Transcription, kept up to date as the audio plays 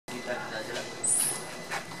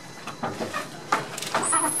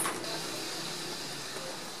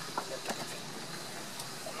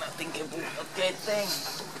Nothing can do a good thing.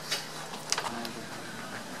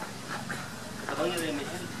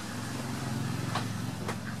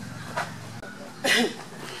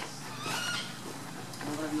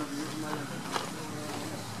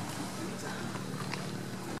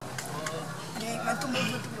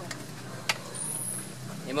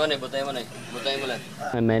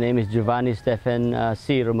 My name is Giovanni Stefan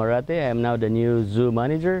C. Romarate. I am now the new zoo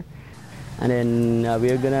manager. And then we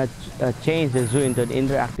are going to change the zoo into an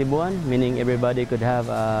interactive one, meaning everybody could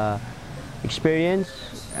have experience,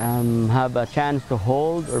 have a chance to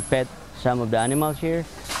hold or pet some of the animals here,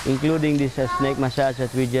 including this snake massage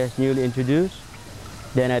that we just newly introduced.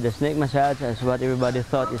 Then the snake massage, as what everybody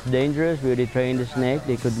thought is dangerous, we already trained the snake.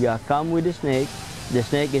 They could come with the snake. The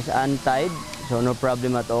snake is untied, so no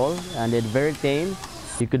problem at all, and it's very tame.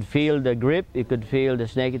 You could feel the grip, you could feel the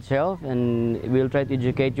snake itself, and we'll try to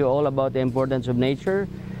educate you all about the importance of nature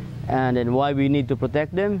and then why we need to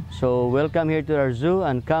protect them. So welcome here to our zoo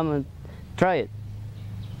and come and try it.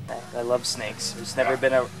 I love snakes. There's never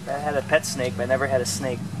been I had a pet snake, but I never had a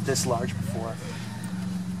snake this large before.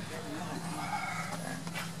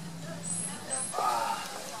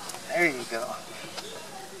 There you go.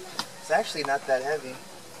 It's actually not that heavy.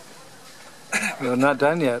 We're not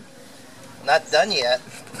done yet. Not done yet.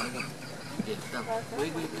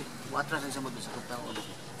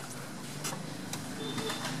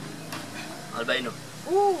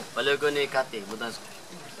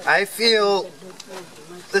 I feel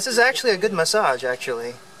this is actually a good massage,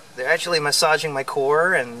 actually. They're actually massaging my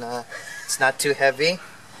core, and it's not too heavy.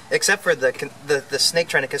 Except for the snake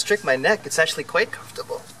trying to constrict my neck, it's actually quite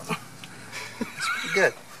comfortable. It's pretty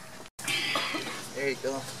good. There you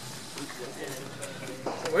go.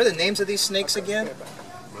 What are the names of these snakes again?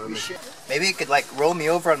 Maybe you could like roll me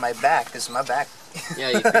over on my back, because my back.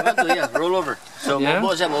 Yeah, if you want to, yeah, roll over. So, yeah?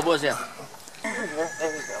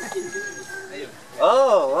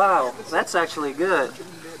 Oh, wow. That's actually good.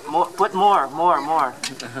 Put more. More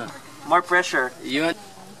pressure.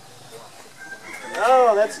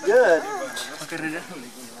 Oh, that's good.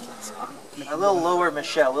 A little lower,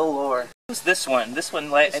 Michelle, a little lower. Who's this one? This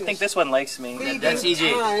one, I think this one likes me. That's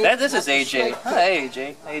AJ. This is AJ. Hi,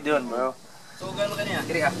 AJ. How you doing, bro? Oh,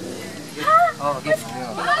 okay.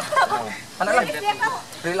 Ano lang?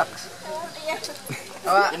 Relax.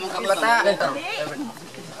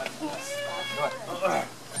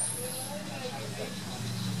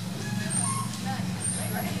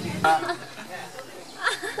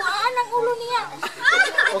 Ang ulo niya.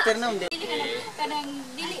 Okay na, hindi. Kanang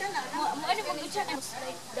dili mo ano mo siya ang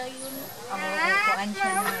slide dayon. Kuan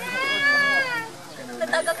siya.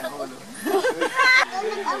 Tatagap na ko.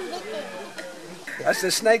 As the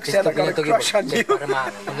snake said, I'm going to crush on you.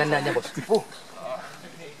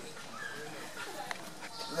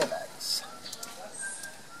 Relax.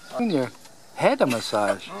 Your head a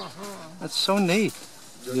massage. That's so neat.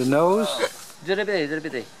 Your nose.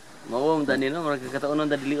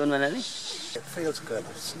 It feels good.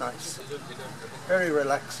 It's nice. Very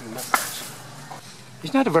relaxing massage.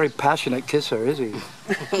 He's not a very passionate kisser, is he?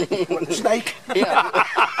 What, snake? Yeah.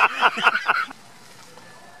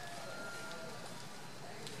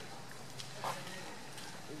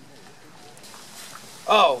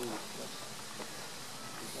 Oh.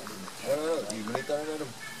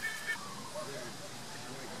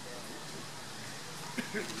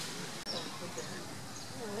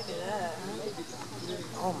 Look at that.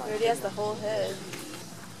 Oh my. He already has the whole head.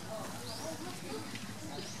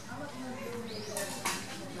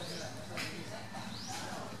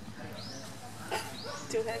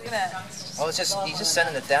 Too heavy. Look at that. Oh, it's just he's just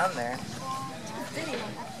sending it down there.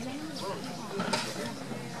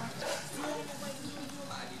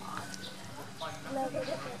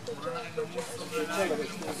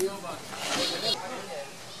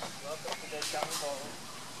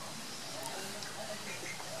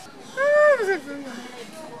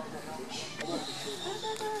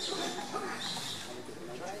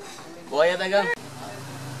 Buaya dagang.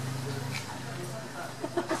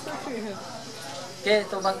 Okay,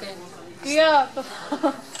 to bangke. Yeah.